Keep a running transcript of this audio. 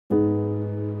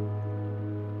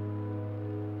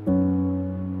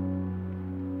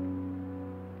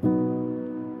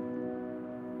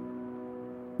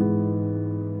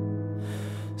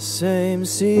Same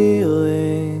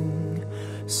ceiling,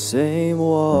 same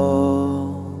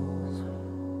walls.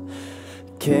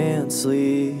 Can't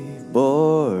sleep,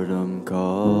 boredom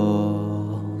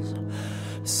calls.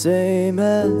 Same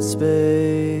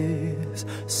headspace,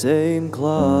 same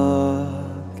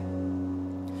clock.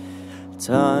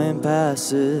 Time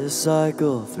passes,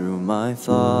 cycle through my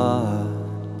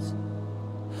thoughts.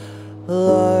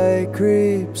 Light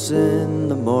creeps in,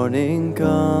 the morning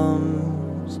comes.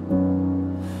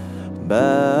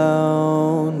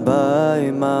 Bound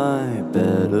by my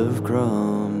bed of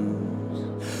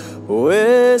crumbs.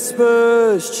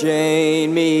 Whispers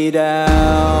chain me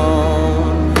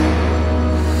down.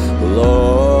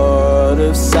 Lord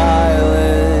of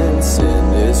silence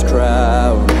in this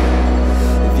crowd.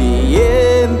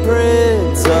 The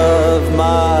imprint of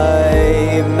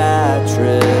my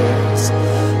mattress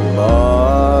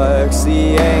marks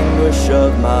the anguish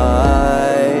of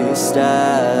my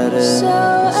status. So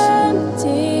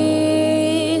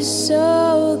empty,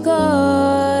 so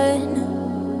gone.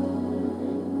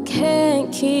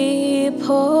 Can't keep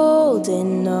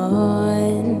holding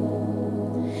on.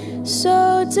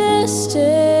 So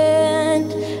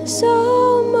distant,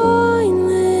 so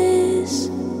mindless.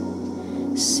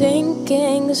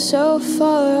 Sinking so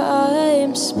far,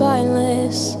 I'm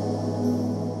spineless.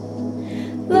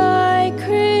 Light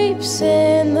creeps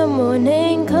in, the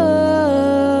morning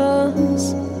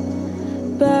comes.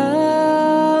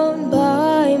 Bound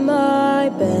by my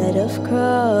bed of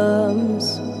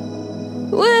crumbs.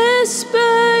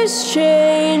 Whispers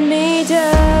chain me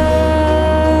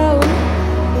down.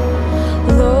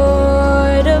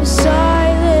 Lord of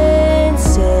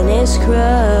silence in his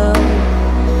crown.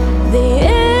 The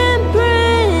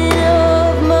imprint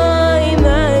of my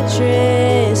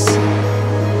mattress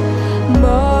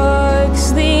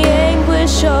marks the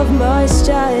anguish of my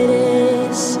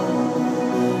status.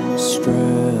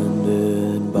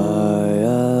 Stranded by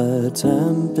a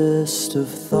tempest of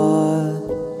thought.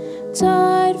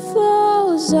 Tide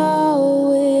flows out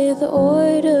with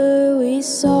order we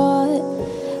sought.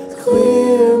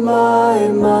 Clear my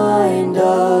mind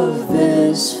of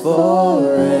this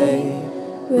foray.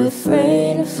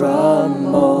 Refrain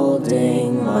from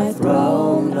molding my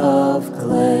throne of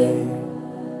clay.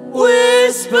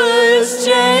 Whispers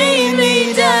change.